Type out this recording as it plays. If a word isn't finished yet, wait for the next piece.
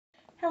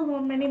Hello,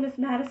 my name is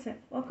Madison.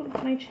 Welcome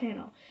to my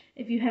channel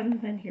if you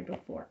haven't been here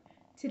before.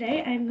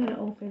 Today I'm going to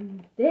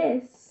open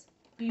this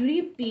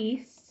Beauty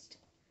Beast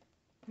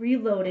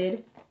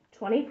Reloaded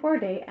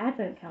 24-day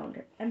advent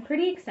calendar. I'm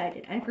pretty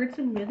excited. I've heard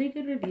some really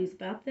good reviews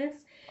about this.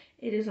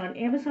 It is on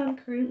Amazon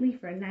currently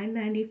for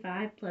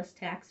 $9.95 plus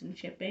tax and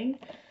shipping.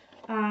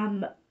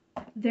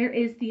 There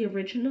is the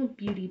original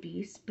Beauty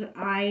Beast, but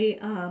I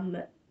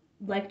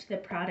liked the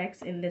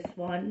products in this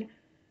one.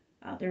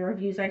 The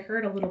reviews I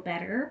heard a little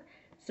better.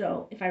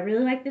 So if I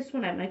really like this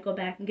one, I might go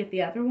back and get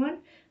the other one.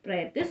 But I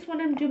have this one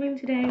I'm doing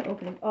today,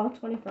 opening all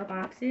 24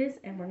 boxes,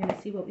 and we're going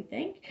to see what we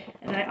think.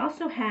 And I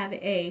also have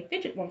a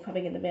fidget one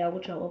coming in the mail,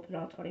 which I'll open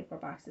all 24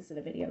 boxes in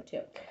a video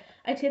too.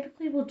 I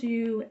typically will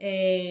do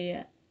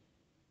a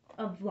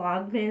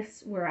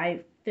Vlogmas where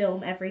I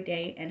film every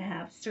day and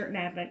have certain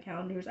advent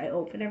calendars I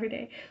open every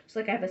day. So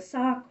like I have a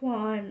sock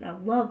one, a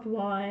love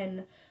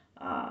one,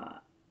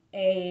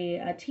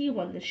 a tea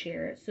one this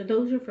year. So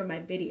those are for my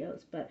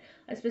videos, but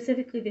I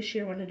specifically this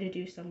year wanted to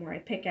do some where I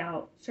pick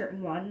out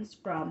certain ones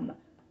from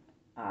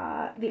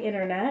the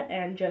internet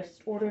and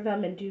just order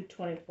them and do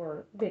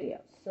 24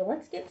 videos. So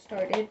let's get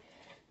started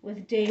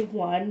with day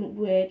one,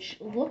 which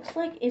looks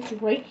like it's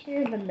right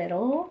here in the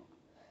middle.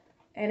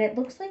 And it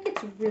looks like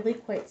it's really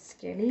quite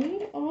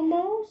skinny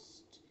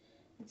almost.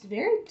 It's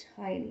very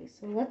tiny.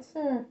 So let's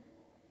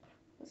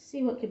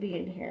see what could be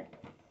in here.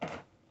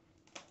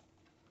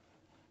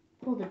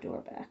 Pull the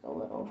door back a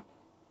little.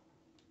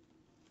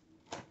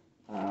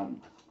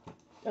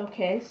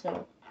 Okay,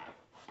 so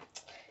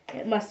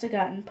it must have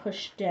gotten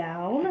pushed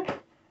down.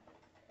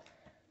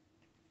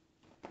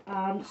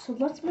 So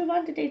let's move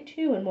on to day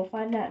two, and we'll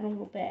find that in a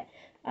little bit.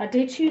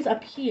 Day two's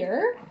up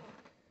here.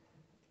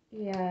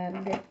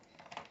 And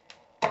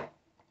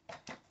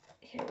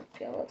here we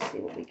go. Let's see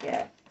what we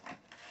get.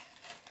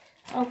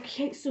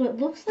 Okay, so it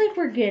looks like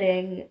we're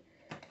getting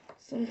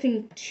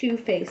something Too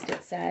Faced,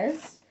 it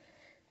says.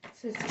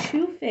 It says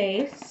Too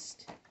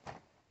Faced.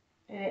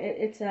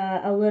 It's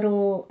a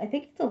little, I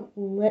think it's a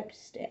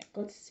lipstick.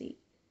 Let's see.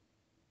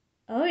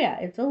 Oh yeah,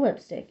 it's a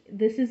lipstick.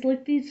 This is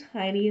like the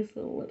tiniest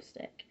little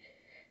lipstick.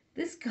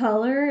 This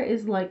color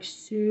is like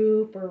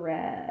super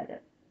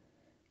red.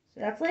 So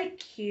that's like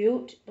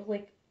cute, but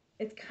like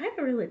it's kind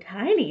of really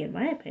tiny in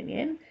my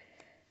opinion.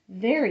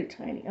 Very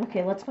tiny.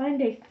 Okay, let's find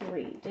day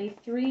three. Day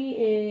three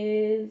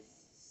is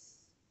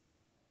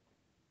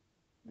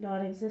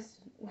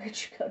non-existent. Where'd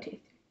you go, day three?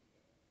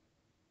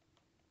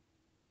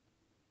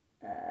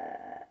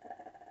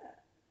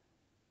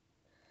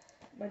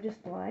 Am I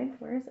just blind?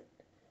 Where is it?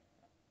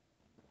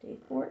 Day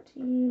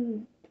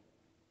 14.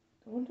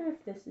 I wonder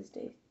if this is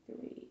day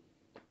 3.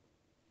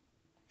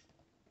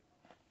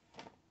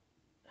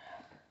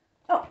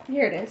 Oh,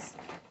 here it is.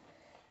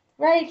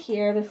 Right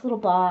here, this little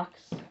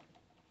box.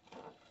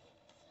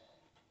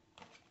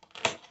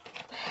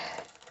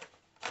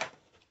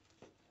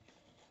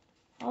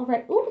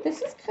 Alright, ooh,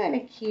 this is kind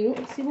of cute.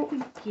 Let's see what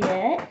we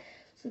get.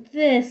 So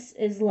this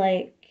is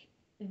like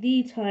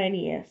the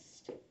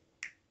tiniest,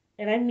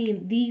 and I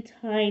mean the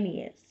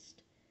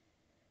tiniest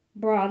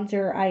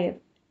bronzer I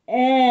have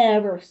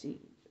ever seen.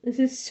 This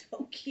is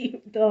so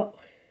cute though.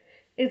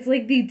 It's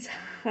like the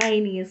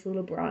tiniest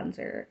little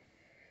bronzer.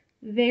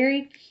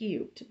 Very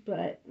cute,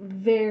 but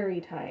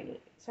very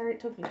tiny. Sorry it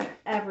took me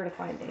forever to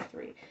find day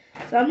 3.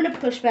 So I'm going to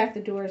push back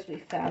the doors we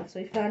found. So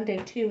we found day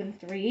 2 and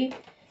 3.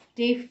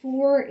 Day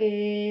 4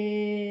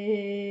 is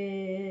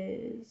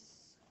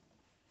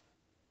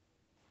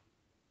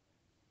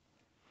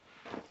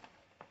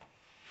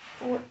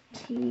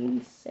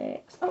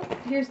 14.6. Oh,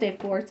 here's day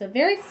 4. It's a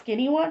very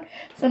skinny one.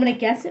 So I'm going to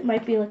guess it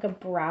might be like a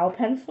brow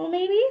pencil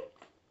maybe.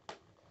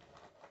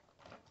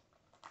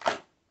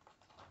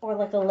 Or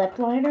like a lip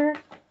liner.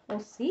 We'll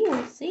see.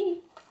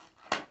 If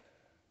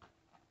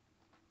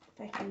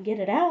I can get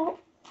it out.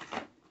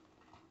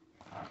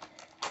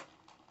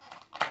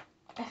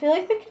 I feel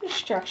like the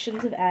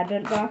constructions of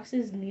advent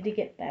boxes need to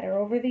get better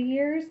over the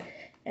years,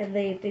 and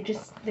they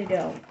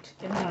don't,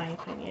 in my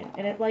opinion.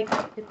 And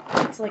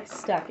it's like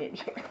stuck in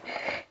here.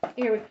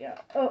 Here we go.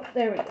 Oh,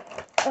 there we go.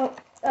 Oh,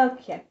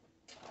 okay.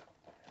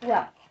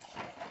 Well,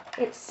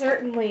 it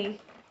certainly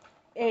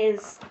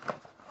is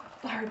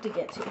hard to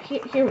get to.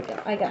 Here we go.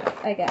 I got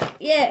it.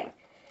 Yay!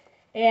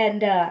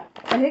 And I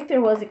think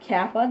there was a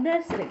cap on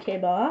this, and it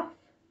came off.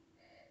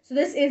 So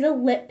this is a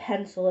lip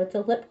pencil. It's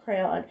a lip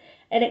crayon,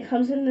 and it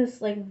comes in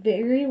this like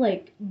very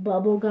like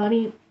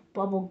bubblegum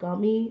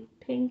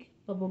pink.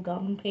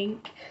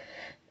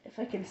 If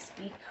I can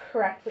speak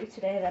correctly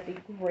today, that'd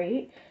be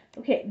great.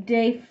 Okay,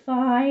 day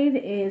 5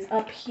 is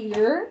up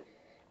here,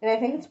 and I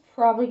think it's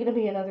probably gonna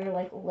be another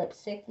like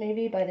lipstick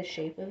maybe by the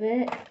shape of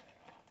it.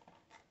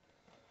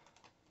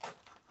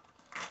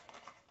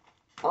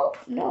 Oh,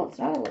 no, it's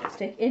not a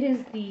lipstick. It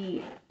is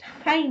the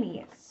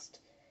tiniest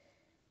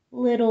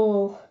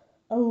little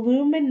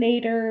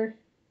illuminator.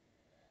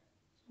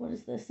 What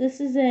is this? This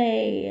is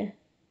I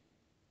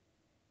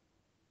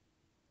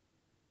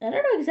don't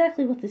know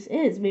exactly what this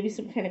is. Maybe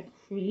some kind of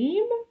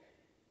cream?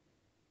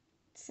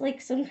 It's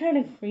like some kind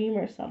of cream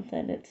or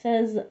something. It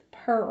says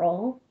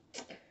Pearl.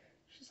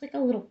 Which is just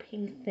like a little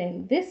pink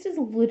thing. This is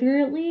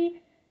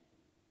literally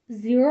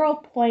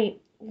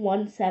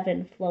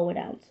 0.17 fluid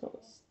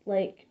ounces.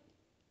 Like,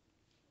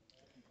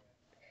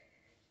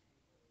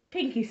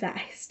 pinky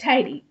size.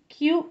 Tiny.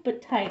 Cute,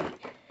 but tiny.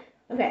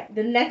 Okay,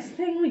 the next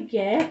thing we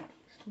get,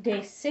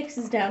 day 6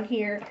 is down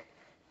here.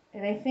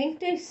 And I think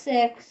day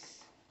 6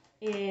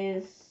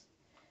 is...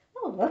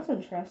 Oh, that's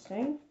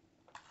interesting.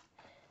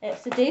 Yeah,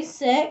 so day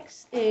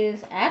 6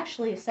 is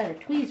actually a set of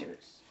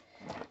tweezers.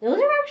 Those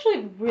are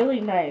actually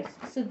really nice.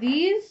 So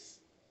these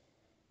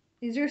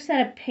are a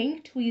set of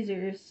pink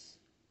tweezers.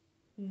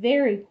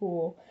 Very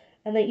cool.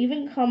 And they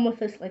even come with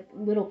this like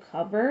little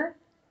cover.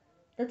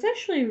 That's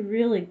actually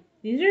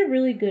these are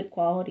really good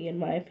quality in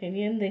my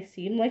opinion. They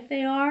seem like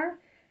they are.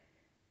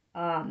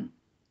 I'm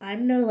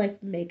no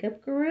like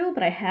makeup guru,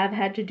 but I have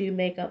had to do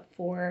makeup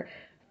for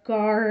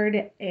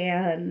Guard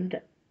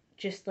and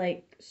just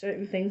like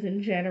certain things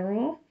in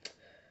general.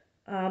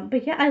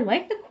 But yeah, I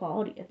like the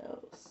quality of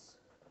those.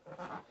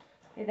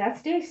 Okay,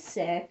 that's day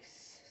 6.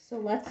 So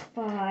let's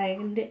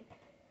find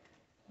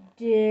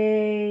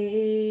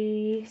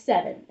day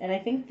 7. And I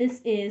think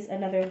this is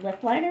another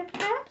lip liner,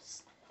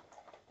 perhaps?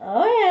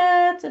 Oh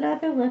yeah, it's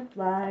another lip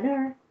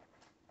liner.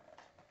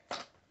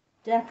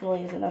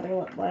 Definitely is another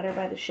lip liner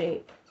by the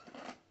shape.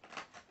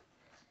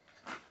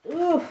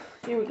 Ooh,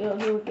 here we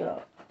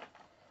go.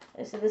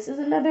 Okay, so this is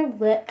another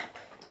lip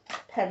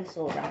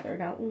pencil, rather,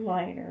 not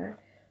liner.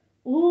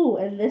 Ooh,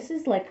 and this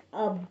is like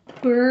a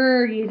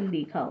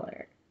burgundy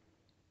color.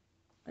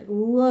 Like,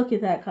 look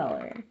at that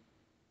color.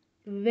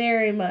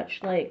 Very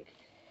much like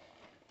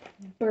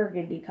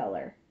burgundy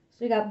color.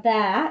 So we got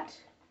that.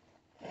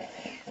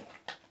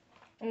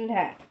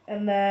 Okay,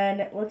 and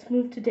then let's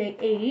move to day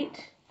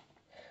 8,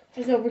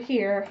 which is over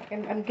here.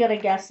 And I'm gonna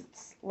guess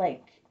it's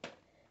like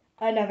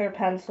another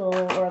pencil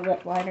or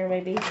lip liner,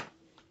 maybe.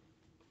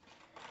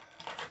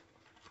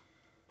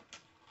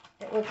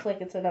 It looks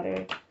like it's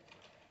another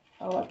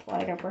lip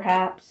liner,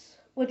 perhaps.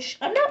 Which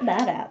I'm not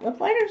mad at. Lip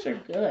liners are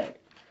good.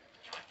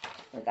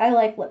 Like, I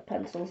like lip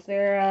pencils.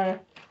 They're,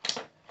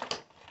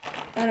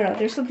 I don't know,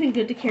 there's something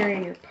good to carry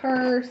in your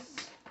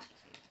purse.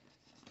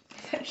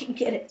 If I can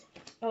get it.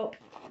 Oh,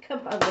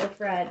 come on, little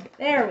friend.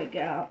 There we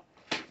go.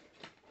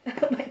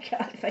 Oh my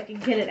god, if I can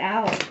get it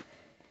out.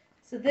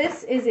 So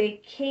this is a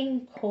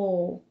King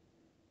Cole.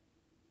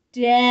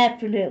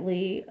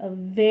 Definitely a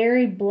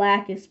very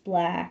blackest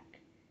black.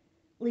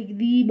 Like,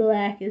 the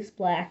blackest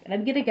black. And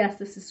I'm gonna guess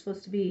this is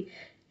supposed to be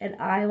an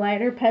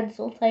eyeliner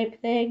pencil type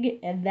thing.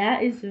 And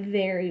that is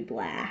very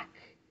black.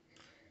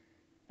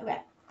 Okay.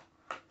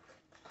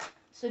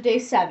 So day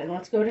 7.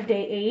 Let's go to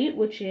day 8,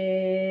 which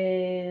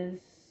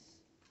is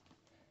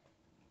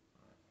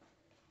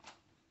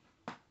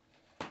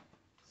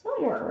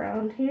somewhere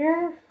around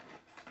here.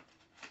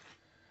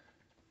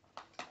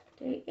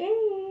 Day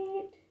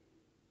 8.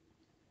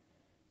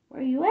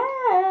 Where you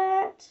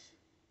at?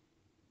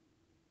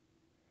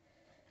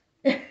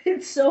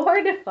 It's so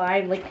hard to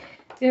find. Like,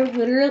 they're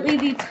literally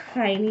the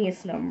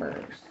tiniest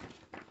numbers.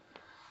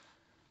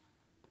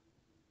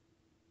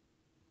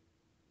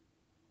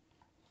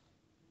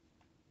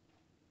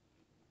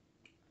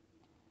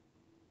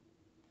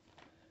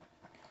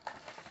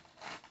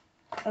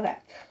 Okay.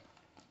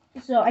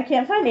 So I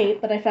can't find 8,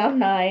 but I found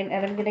 9,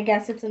 and I'm gonna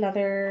guess it's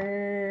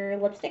another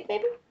lipstick,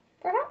 maybe?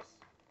 Perhaps?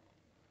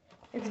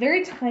 It's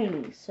very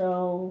tiny,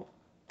 so...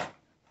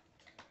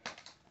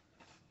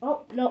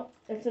 Oh, no.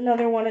 It's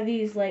another one of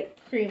these, like,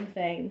 cream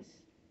things.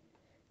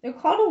 They're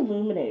called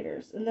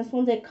illuminators, and this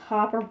one's a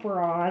copper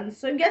bronze.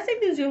 So I'm guessing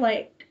these are,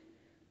 like,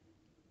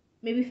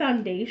 maybe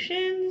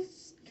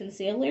foundations,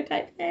 concealer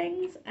type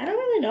things. I don't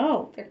really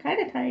know. They're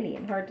kind of tiny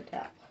and hard to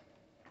tell.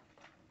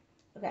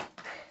 Okay.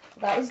 So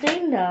that was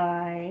day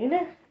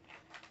 9.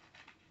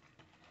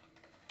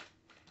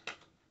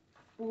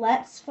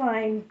 Let's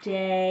find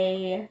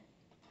day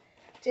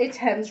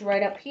 10's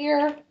right up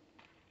here.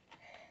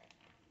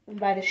 And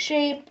by the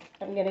shape,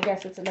 I'm going to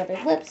guess it's another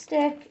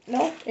lipstick.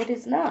 Nope, it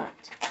is not.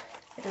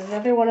 It is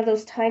another one of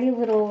those tiny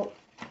little,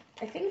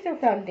 I think they're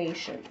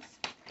foundations.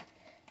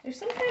 There's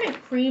some kind of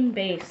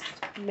cream-based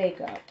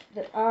makeup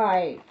that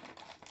I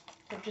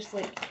have just,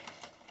 like,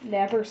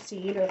 never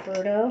seen or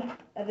heard of.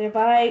 And they're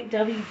by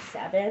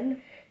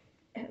W7,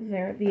 and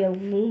they're the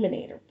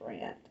Illuminator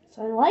brand.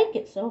 So I like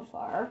it so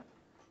far.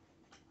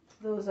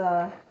 Those,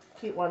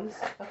 cute ones.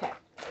 Okay.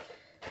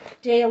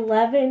 Day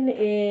 11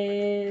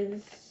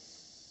 is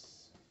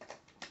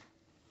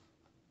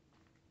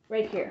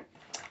right here.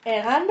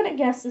 And I'm going to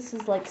guess this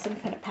is like some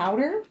kind of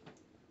powder.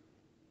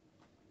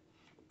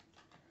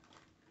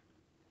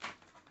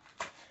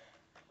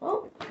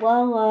 Oh,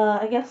 well,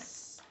 I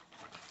guess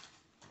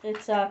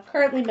it's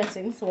currently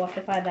missing, so we'll have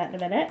to find that in a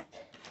minute.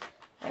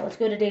 Right, let's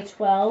go to day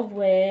 12,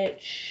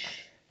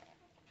 which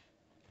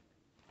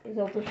is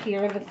over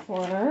here in the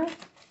corner.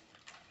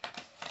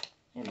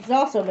 And it's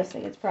also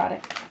missing its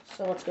product.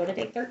 So let's go to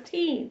day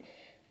 13,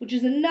 which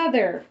is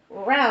another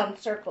round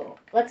circle.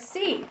 Let's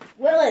see.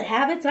 Will it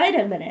have its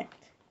item in it?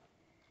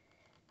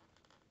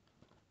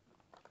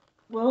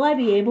 Will I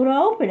be able to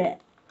open it?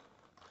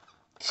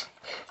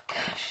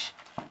 Gosh.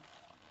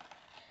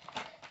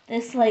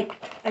 This, like,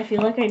 I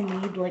feel like I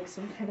need, like,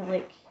 some kind of,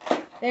 like,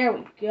 there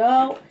we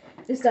go.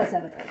 This does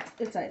have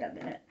its item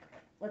in it.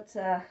 Let's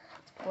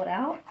pull it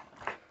out.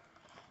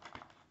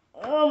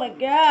 Oh my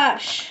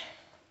gosh.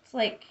 It's,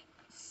 like,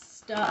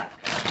 stuck.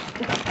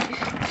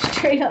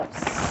 Straight up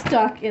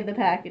stuck in the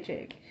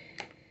packaging.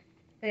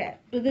 Okay,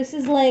 but this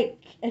is, like,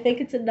 I think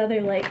it's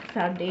another, like,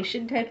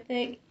 foundation type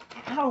thing.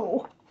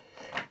 Ow.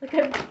 Like,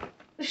 I'm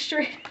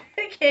straight,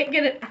 I can't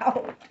get it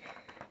out.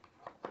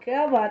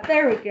 Come on,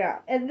 there we go.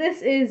 And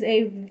this is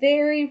a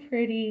very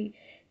pretty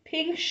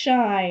pink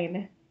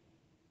shine.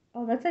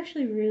 Oh, that's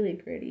actually really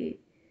pretty.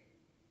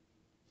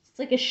 It's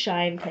like a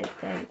shine type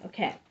thing.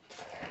 Okay.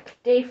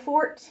 Day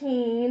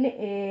 14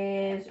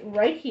 is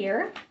right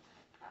here.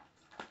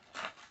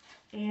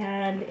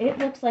 And it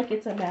looks like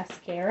it's a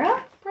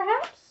mascara,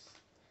 perhaps?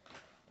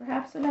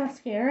 Perhaps a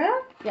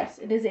mascara? Yes,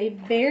 it is a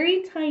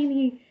very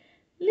tiny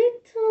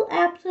little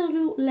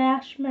Absolute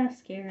Lash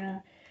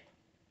mascara.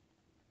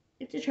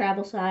 It's a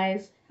travel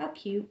size. How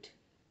cute.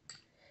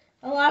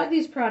 A lot of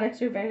these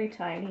products are very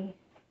tiny,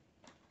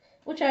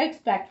 which I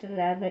expect in an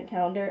advent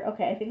calendar.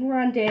 Okay, I think we're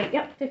on day,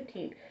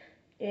 15.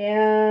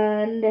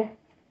 And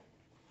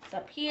it's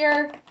up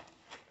here.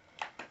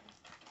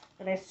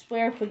 And I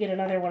swear if we get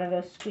another one of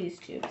those squeeze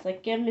tubes,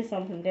 like, give me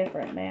something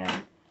different,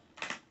 man.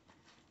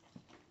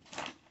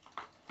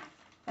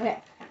 Okay,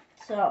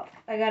 so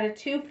I got a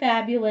Too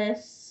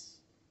Fabulous.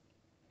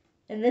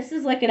 And this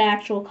is like an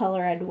actual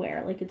color I'd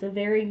wear. Like, it's a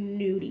very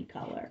nudie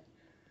color.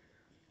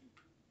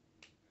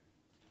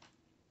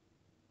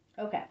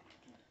 Okay.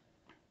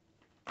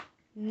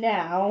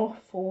 Now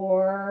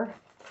for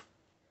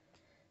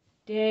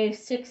day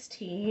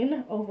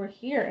 16 over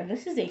here. And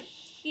this is a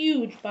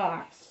huge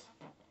box.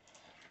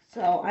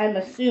 So I'm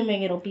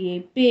assuming it'll be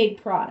a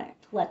big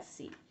product. Let's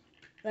see.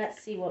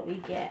 Let's see what we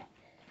get.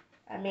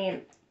 I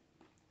mean,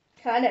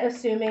 kind of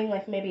assuming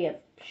like maybe a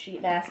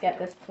sheet mask at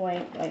this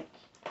point. Like,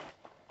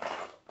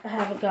 I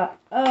haven't got,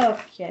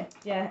 okay,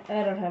 yeah,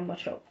 I don't have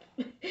much hope.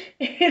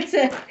 It's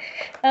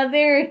a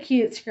very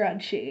cute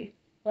scrunchie.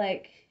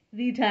 Like,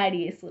 the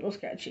tiniest little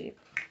scrunchie.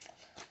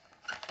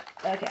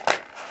 Okay.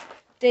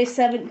 Day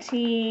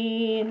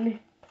 17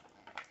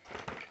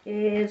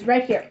 is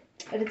right here.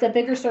 And it's a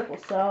bigger circle,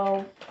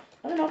 so,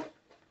 I don't know.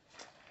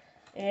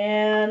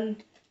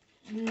 And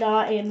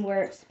not in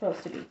where it's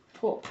supposed to be.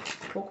 Cool,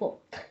 cool,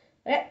 cool.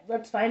 Okay,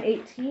 let's find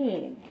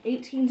 18.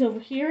 18's over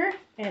here,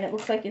 and it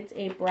looks like it's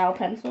a brow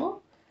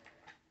pencil.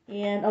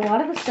 And a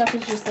lot of the stuff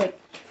is just, like,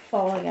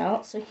 falling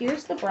out. So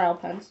here's the brow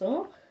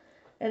pencil.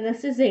 And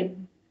this is a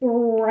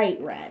bright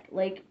red.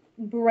 Like,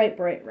 bright,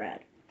 bright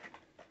red.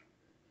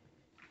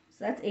 So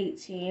that's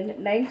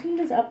 18. 19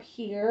 is up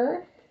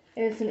here.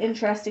 And it's an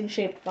interesting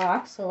shaped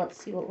box. So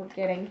let's see what we're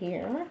getting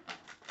here.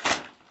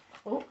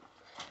 Oh,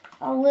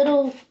 a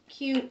little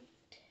cute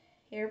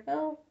hair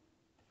bow.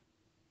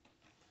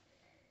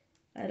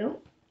 I don't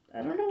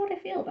know what I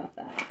feel about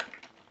that.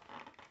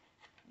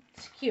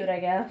 It's cute, I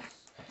guess.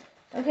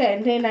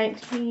 Okay, day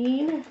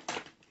 19.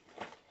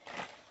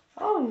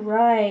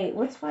 Alright,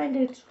 let's find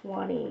day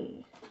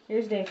 20.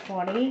 Here's day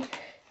 20.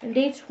 And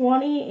day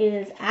 20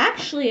 is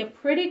actually a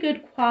pretty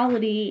good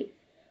quality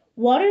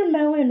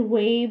watermelon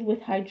wave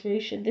with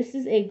hydration. This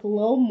is a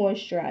glow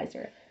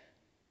moisturizer.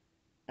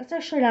 That's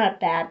actually not a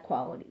bad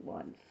quality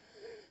one.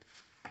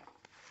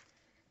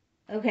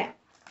 Okay.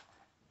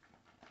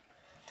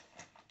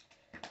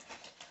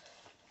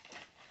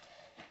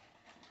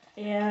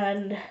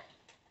 And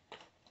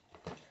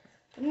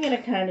I'm going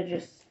to kind of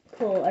just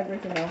pull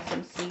everything else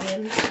I'm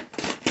seeing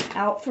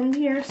out from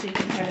here so you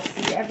can kind of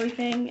see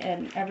everything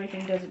and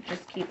everything doesn't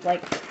just keep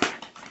like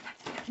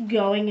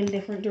going in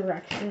different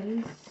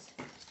directions.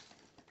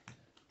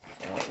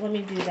 So let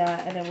me do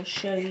that and I will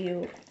show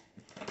you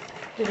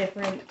the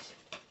different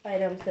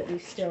items that we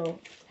still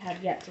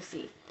have yet to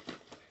see.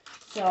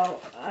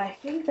 So I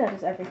think that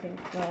is everything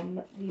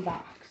from the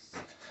box.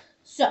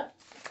 So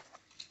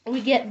we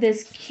get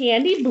this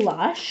candy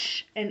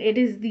blush, and it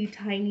is the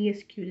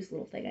tiniest, cutest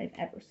little thing I've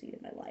ever seen in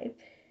my life.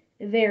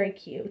 Very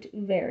cute,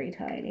 very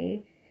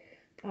tiny,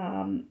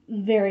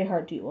 very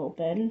hard to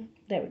open.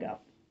 There we go.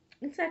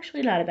 It's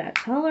actually not a bad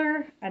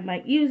color. I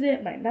might use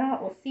it, might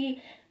not. We'll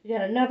see. We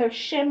got another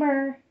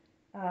shimmer.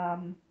 Yeah,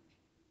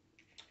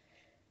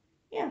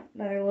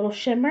 another little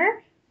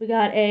shimmer. We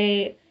got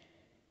a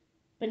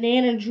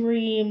Banana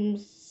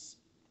Dreams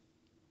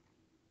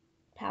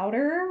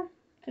powder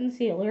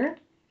concealer.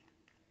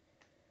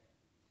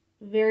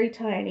 Very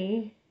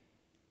tiny.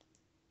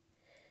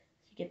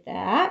 You get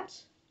that.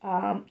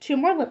 2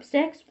 more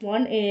lipsticks.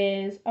 One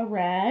is a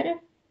red,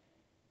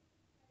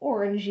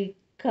 orangey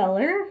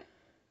color.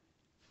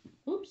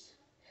 Oops.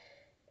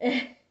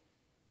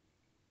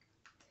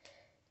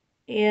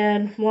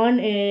 And one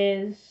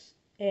is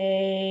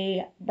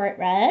a bright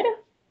red.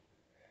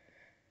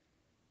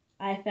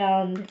 I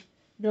found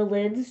the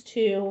lids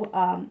to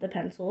the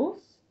pencils.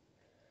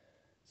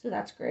 So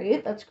that's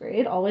great. That's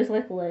great. Always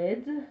like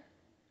lids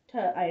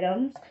to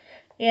items.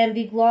 And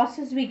the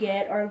glosses we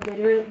get are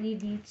literally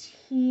the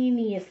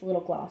teeniest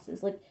little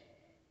glosses. Like,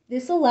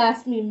 This will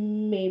last me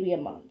maybe a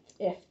month,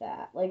 if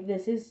that. Like,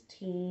 this is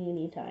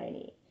teeny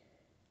tiny.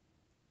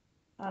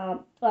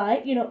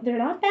 But, they're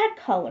not bad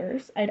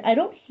colors. I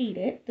don't hate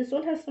it. This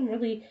one has some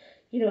really,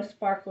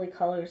 sparkly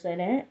colors in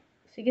it.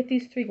 So you get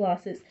these 3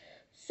 glosses.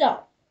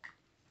 So,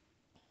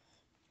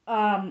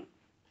 um,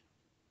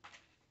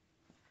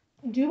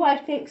 do I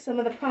think some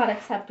of the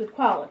products have good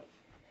quality?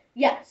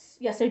 Yes,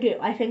 yes, I do.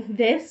 I think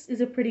this is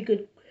a pretty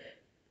good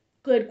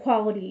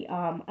quality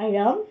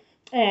item,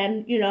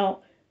 and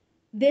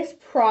this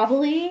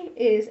probably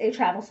is a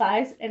travel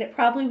size, and it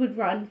probably would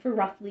run for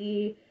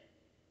roughly.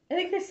 I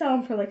think they sell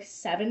them for like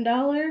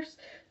 $7.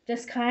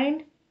 This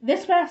kind.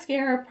 This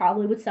mascara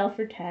probably would sell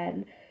for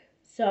 10.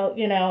 So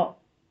and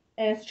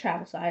it's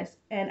travel size,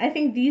 and I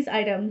think these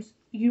items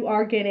you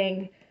are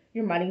getting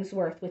your money's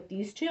worth with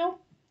these two.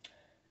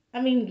 I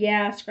mean,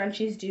 yeah,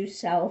 scrunchies do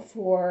sell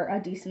for a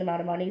decent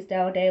amount of money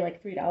nowadays,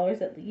 like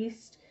 $3 at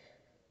least.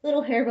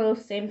 Little hair bow,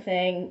 same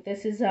thing.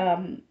 This is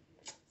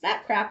it's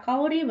not crap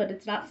quality, but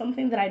it's not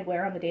something that I'd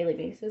wear on a daily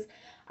basis.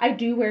 I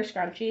do wear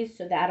scrunchies,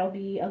 so that'll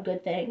be a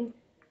good thing.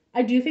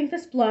 I do think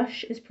this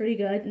blush is pretty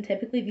good, and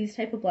typically these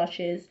type of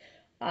blushes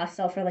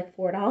sell for like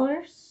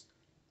 $4.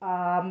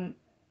 Um,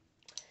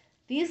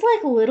 these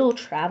like little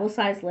travel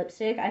size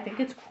lipstick, I think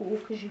it's cool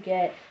because you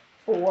get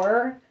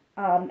 4,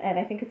 and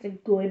I think it's a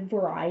good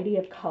variety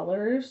of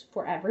colors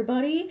for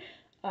everybody.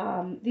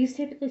 These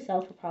typically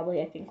sell for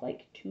probably I think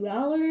like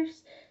 $2,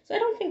 so I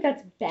don't think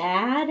that's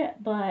bad.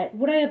 But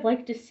would I have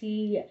liked to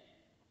see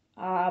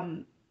a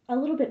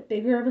little bit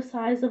bigger of a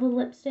size of a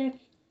lipstick?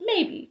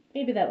 Maybe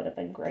that would have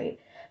been great.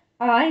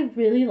 I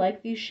really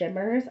like these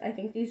shimmers. I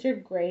think these are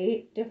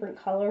great. Different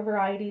color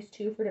varieties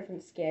too for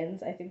different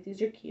skins. I think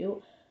these are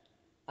cute.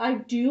 I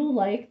do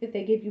like that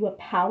they give you a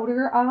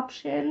powder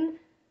option,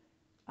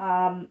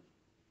 um,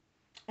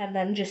 and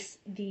then just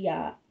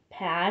the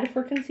pad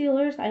for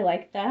concealers. I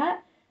like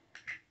that.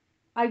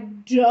 I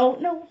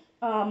don't know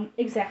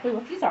exactly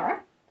what these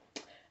are.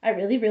 I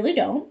really, really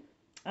don't.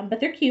 But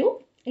they're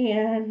cute,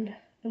 and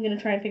I'm gonna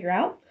try and figure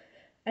out.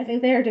 I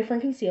think they are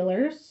different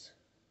concealers.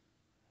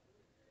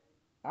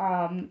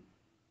 Um,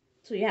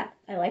 so yeah,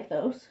 I like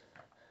those.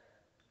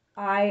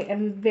 I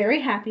am very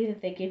happy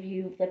that they give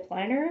you lip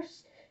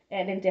liners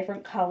and in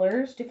different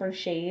colors, different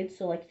shades.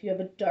 So like if you have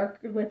a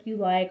darker lip you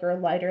like or a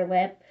lighter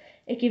lip,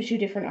 it gives you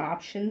different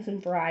options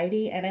and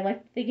variety. And I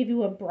like that they give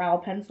you a brow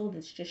pencil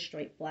that's just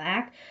straight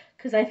black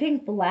because I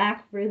think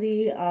black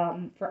really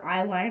for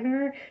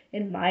eyeliner,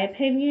 in my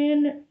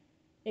opinion,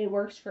 it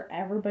works for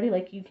everybody.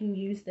 Like you can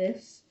use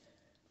this.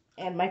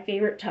 And my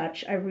favorite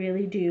touch, I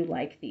really do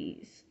like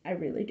these. I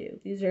really do.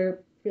 These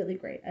are really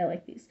great. I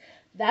like these.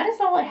 That is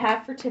all I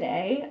have for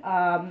today.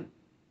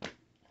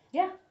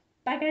 Yeah.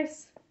 Bye,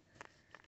 guys.